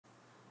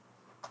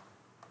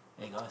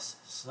guys,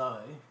 so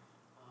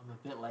I'm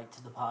a bit late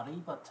to the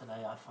party, but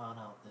today I found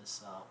out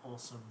this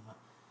awesome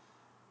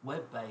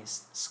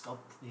web-based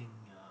sculpting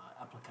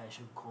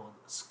application called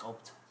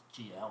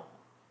SculptGL.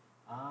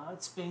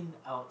 It's been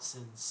out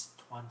since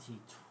 2020,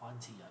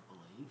 I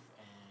believe,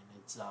 and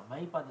it's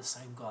made by the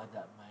same guy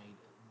that made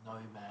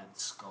Nomad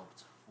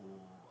Sculpt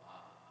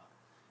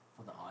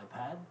for the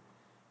iPad.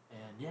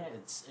 And yeah,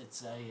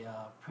 it's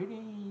a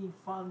pretty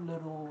fun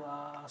little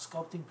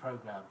sculpting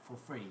program for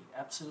free,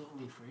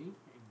 absolutely free.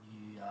 And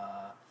you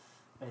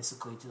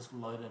basically just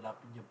load it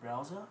up in your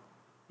browser.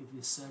 If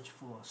you search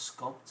for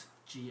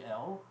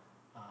SculptGL,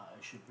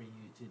 it should bring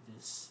you to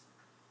this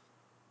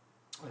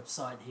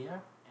website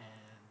here,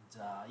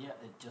 and yeah,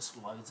 it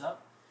just loads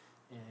up.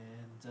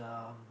 And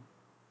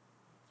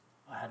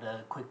I had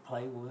a quick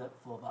play with it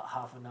for about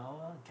half an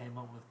hour and came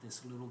up with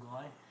this little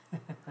guy.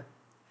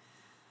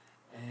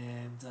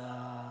 And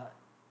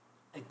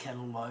it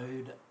can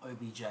load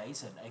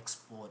OBJs and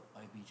export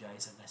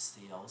OBJs and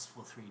STLs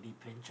for 3D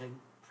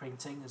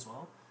printing as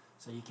well.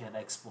 So you can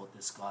export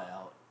this guy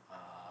out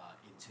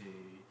into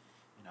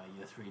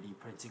your 3D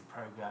printing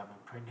program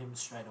and print him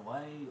straight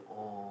away,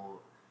 or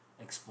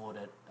export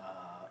it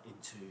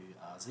into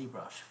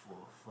ZBrush for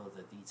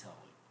further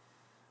detailing.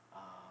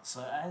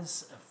 So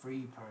as a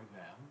free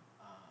program,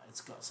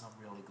 it's got some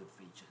really good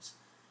features,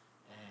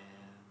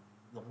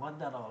 and the one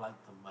that I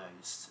like the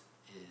most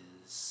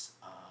is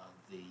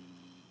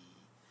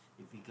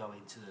if you go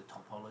into the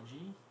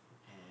topology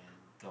and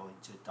go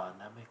into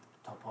dynamic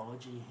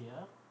topology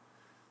here,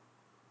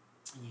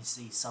 you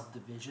see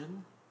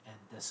subdivision and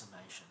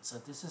decimation. So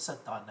this is a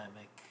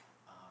dynamic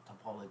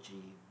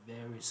topology,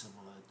 very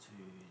similar to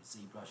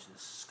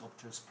ZBrush's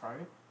Sculptris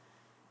Pro,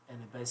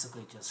 and it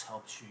basically just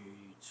helps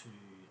you to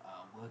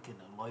work in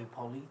a low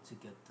poly to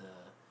get the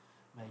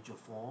major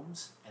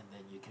forms, and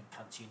then you can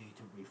continue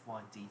to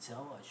refine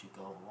detail as you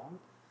go along.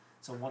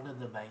 So one of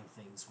the main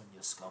things when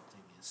you're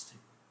sculpting is to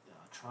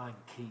try and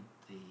keep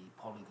the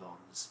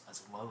polygons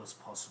as low as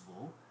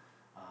possible,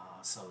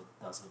 so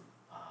it doesn't,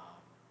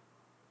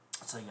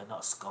 so you're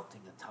not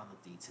sculpting a ton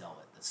of detail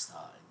at the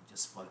start and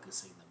just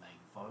focusing the main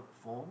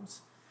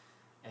forms.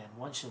 And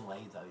once you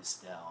lay those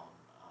down,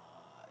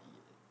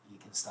 you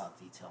can start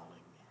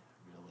detailing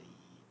really.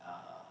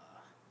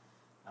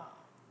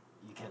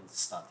 You can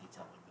start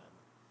detailing them.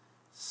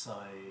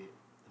 So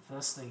the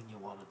first thing you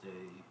want to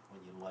do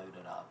when you load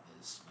it up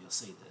is you'll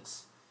see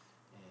this,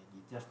 and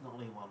you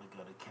definitely want to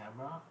go to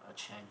camera,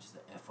 change the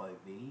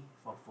FOV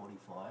from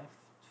 45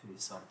 to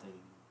something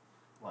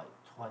like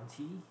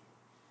 20,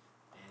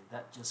 and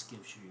that just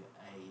gives you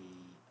a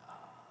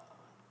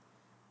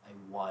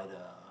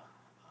wider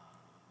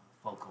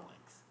focal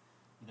length.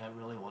 You don't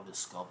really want to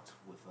sculpt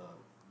with a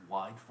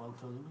wide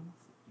focal length.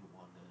 You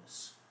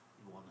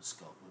want to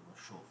sculpt with a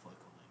short focal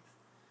length.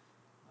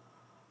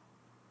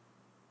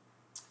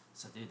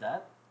 So do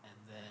that,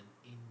 and then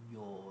in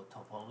your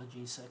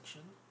topology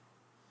section,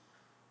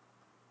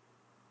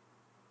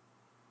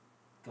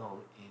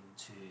 go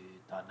into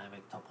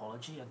dynamic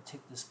topology and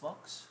tick this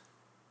box,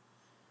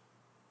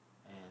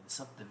 and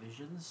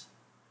subdivisions.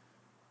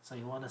 So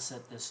you want to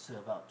set this to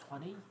about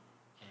 20,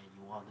 and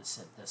you want to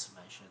set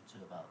decimation to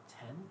about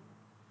 10.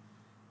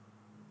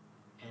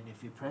 And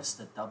if you press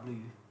the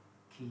W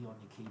key on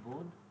your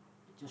keyboard,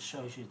 it just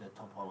shows you the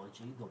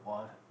topology, the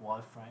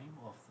wireframe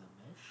of the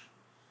mesh.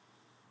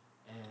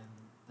 And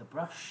the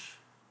brush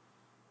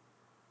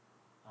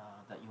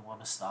that you want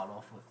to start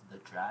off with, the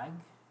drag,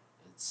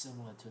 it's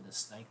similar to the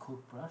snake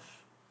hook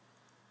brush.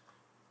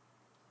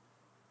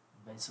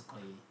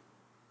 Basically,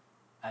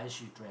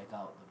 as you drag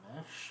out the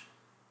mesh,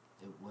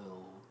 it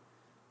will,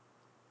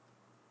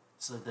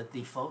 so the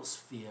default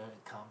sphere,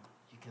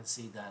 you can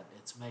see that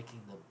it's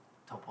making the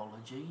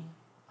topology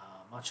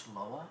much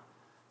lower.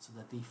 So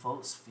the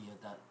default sphere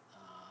that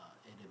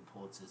it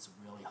imports is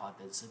really high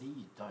density.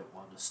 You don't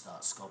want to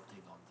start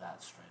sculpting on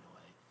that straight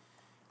away.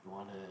 You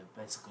want to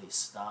basically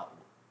start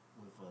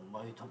with a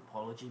low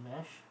topology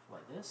mesh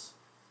like this.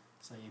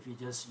 So if you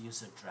just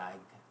use a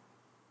drag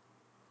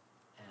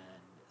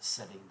and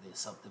setting the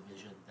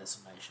subdivision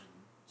decimation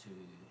to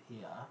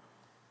here,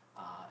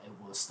 it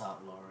will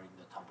start lowering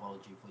the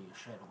topology for you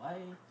straight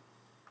away,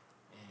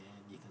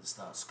 and you can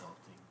start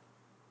sculpting.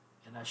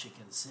 And as you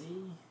can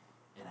see,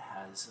 it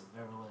has a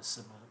very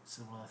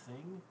similar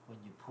thing. When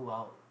you pull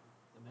out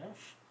the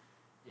mesh,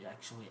 it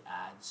actually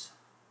adds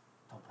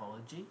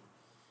topology.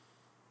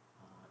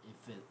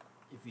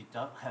 If you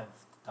don't have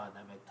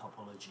dynamic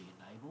topology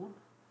enabled,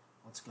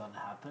 what's going to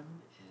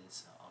happen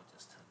is, I'll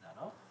just turn that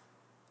off,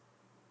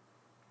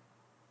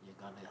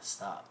 you're going to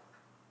start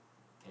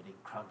getting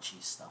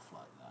crunchy stuff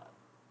like that,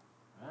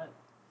 right?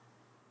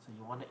 So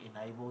you want to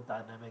enable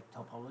dynamic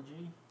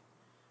topology,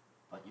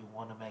 but you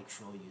want to make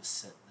sure you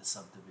set the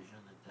subdivision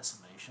and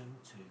decimation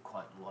to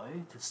quite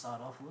low to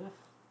start off with.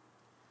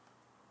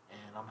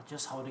 And I'm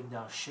just holding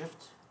down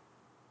Shift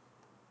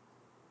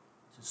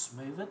to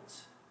smooth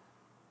it,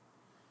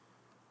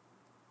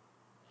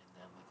 and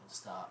then we can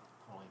start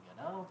pulling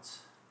it out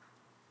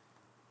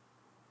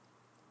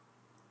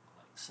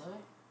like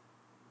so.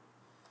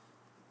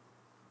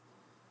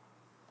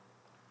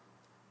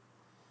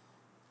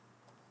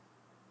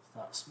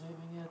 start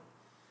smoothing it.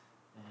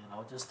 And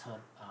I'll just turn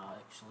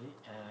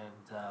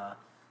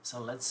so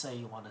let's say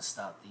you want to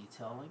start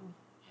detailing,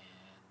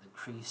 and the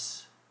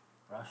crease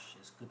brush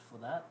is good for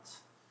that.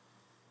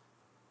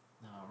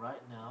 Now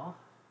right now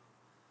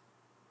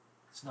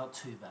it's not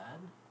too bad,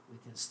 we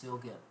can still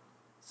get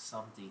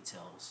some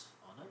details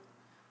on it,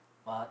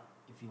 but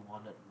if you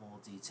wanted more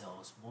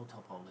details, more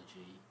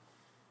topology,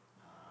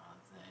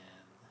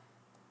 then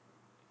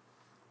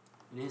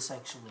it is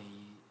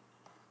actually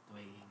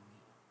doing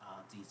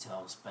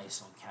details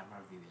based on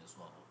camera view as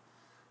well.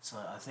 So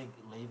I think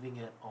leaving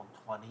it on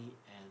 20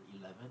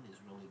 and 11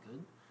 is really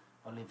good,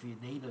 but if you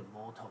needed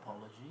more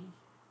topology,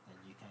 then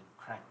you can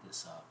crank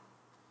this up,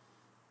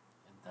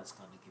 and that's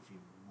going to give you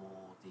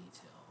more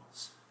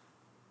details,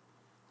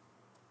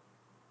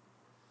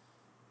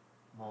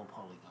 more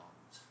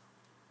polygons.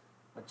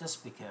 But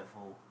just be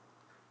careful.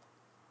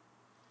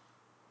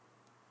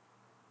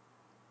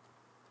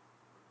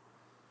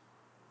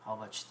 How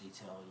much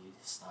detail you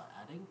start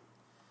adding.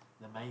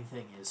 The main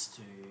thing is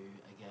to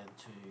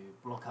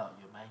block out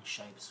your main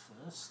shapes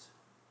first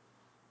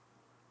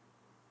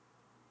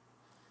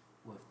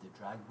with the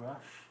drag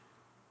brush.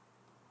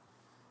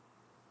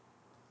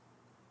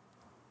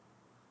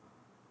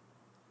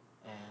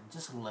 And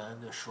just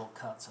learn the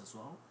shortcuts as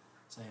well.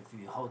 So if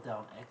you hold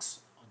down X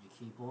on your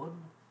keyboard,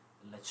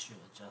 it lets you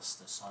adjust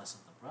the size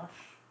of the brush.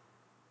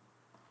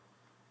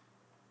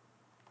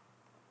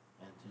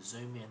 And to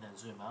zoom in and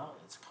zoom out,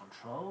 it's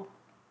Control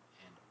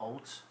and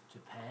Alt to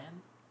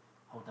pan,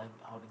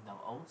 holding down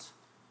Alt.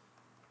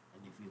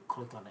 And if you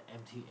click on the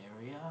empty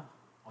area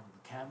on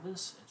the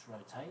canvas, it's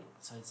rotate.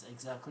 So it's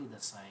exactly the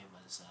same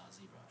as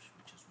ZBrush,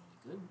 which is really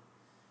good.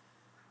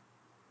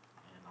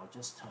 And I'll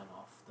just turn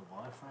off the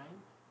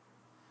wireframe.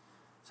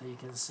 So you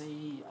can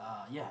see,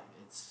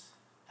 it's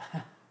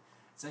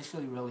it's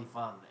actually really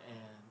fun,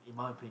 and in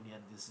my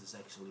opinion, this is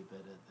actually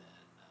better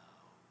than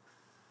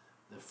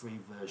the free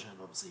version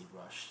of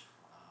ZBrush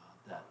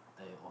that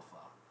they offer.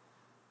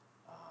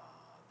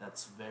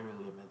 That's very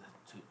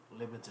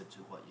limited to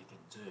what you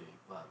can do,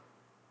 but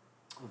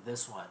with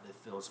this one, it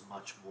feels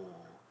much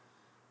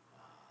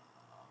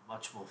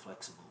more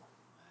flexible.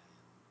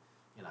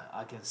 And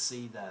I can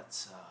see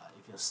that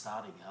if you're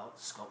starting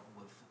out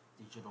with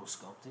digital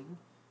sculpting,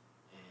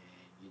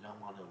 you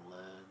don't want to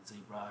learn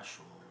ZBrush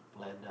or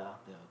Blender,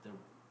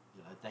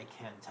 they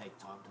can take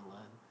time to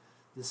learn.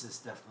 This is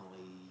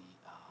definitely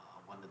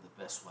one of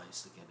the best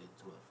ways to get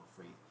into it for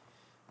free.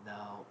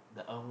 Now,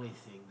 the only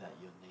thing that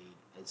you need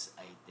is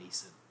a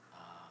decent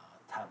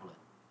tablet,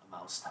 a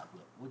mouse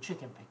tablet, which you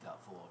can pick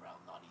up for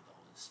around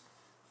 $90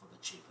 for the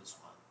cheapest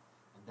one.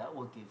 And that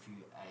will give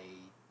you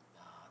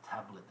a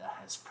tablet that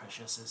has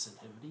pressure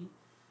sensitivity,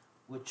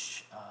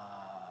 which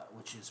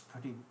is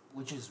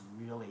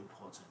really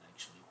important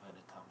actually when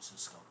it comes to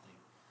sculpting.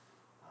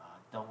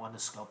 Don't want to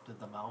sculpt with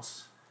the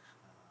mouse.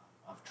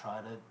 I've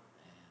tried it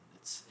and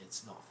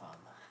it's not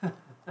fun.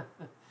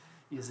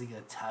 Using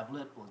a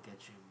tablet will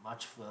get you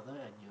much further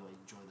and you'll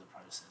enjoy the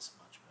process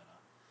much better.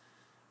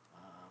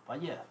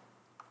 But yeah,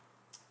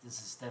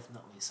 this is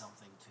definitely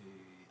something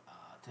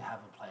to have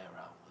a play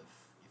around with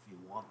if you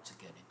want to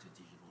get into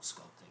digital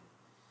sculpting.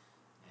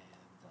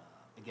 And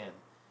again,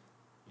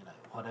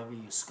 whatever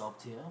you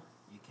sculpt here,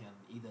 you can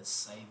either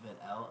save it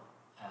out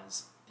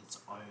as its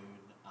own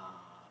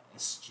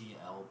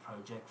SGL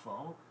project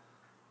file,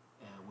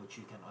 which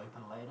you can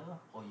open later,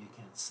 or you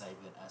can save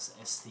it as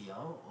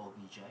STL or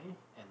OBJ,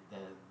 and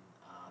then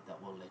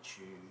that will let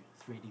you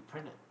 3D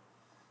print it.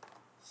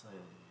 So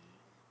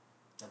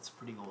that's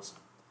pretty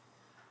awesome.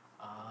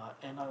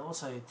 And I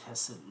also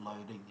tested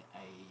loading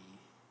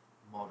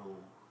a model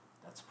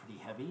that's pretty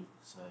heavy,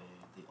 so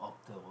the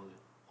Octo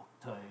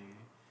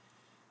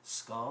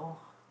skull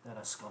that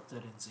I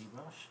sculpted in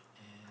ZBrush,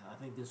 and I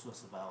think this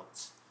was about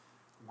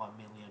 1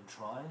 million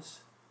tries,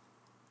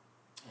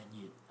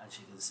 and as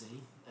you can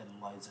see, it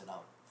loads it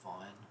up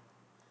fine.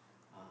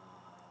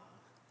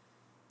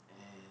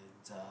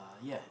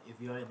 If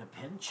you're in a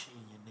pinch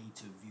and you need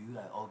to view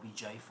an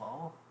OBJ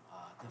file,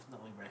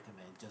 definitely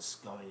recommend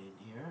just going in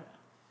here,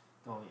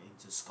 going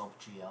into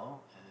SculptGL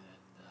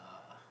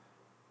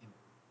and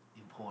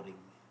importing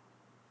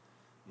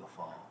your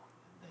file,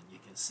 and then you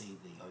can see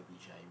the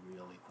OBJ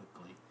really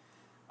quickly.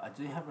 I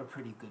do have a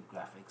pretty good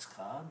graphics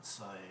card,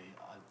 so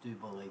I do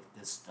believe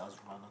this does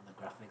run on the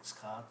graphics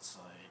card, so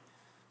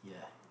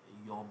yeah,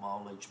 your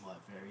mileage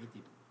might vary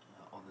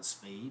on the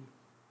speed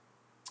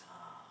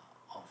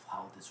of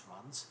how this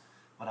runs,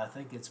 but I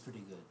think it's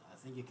pretty good. I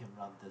think you can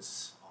run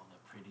this on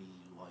a pretty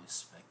low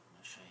spec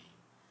machine,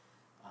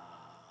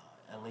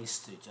 at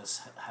least to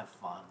just have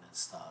fun and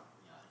start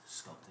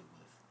sculpting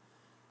with.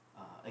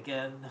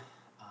 Again,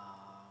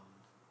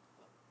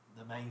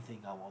 the main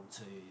thing I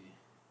want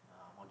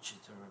you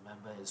to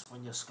remember is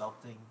when you're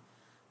sculpting,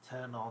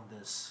 turn on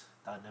this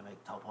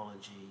dynamic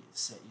topology,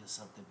 set your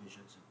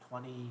subdivision to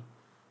 20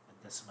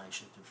 and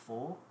decimation to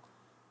 4,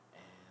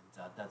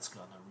 and that's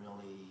going to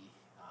really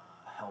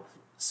help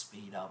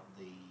speed up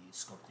the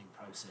sculpting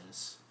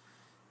process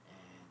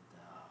and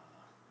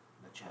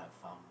let you have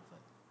fun with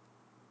it.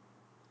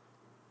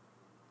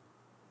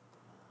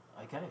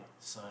 Okay,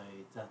 so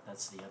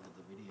that's the end of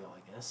the video, I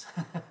guess.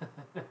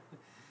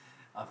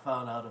 I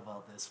found out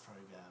about this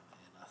program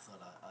and I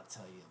thought I'd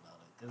tell you about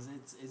it because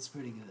it's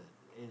pretty good.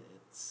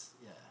 It's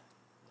yeah,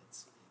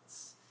 it's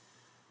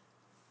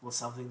for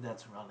something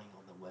that's running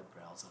on the web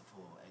browser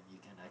for and you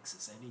can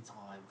access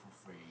anytime for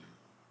free.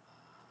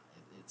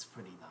 It's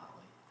pretty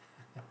gnarly.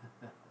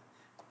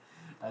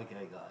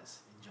 Okay, guys,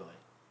 enjoy.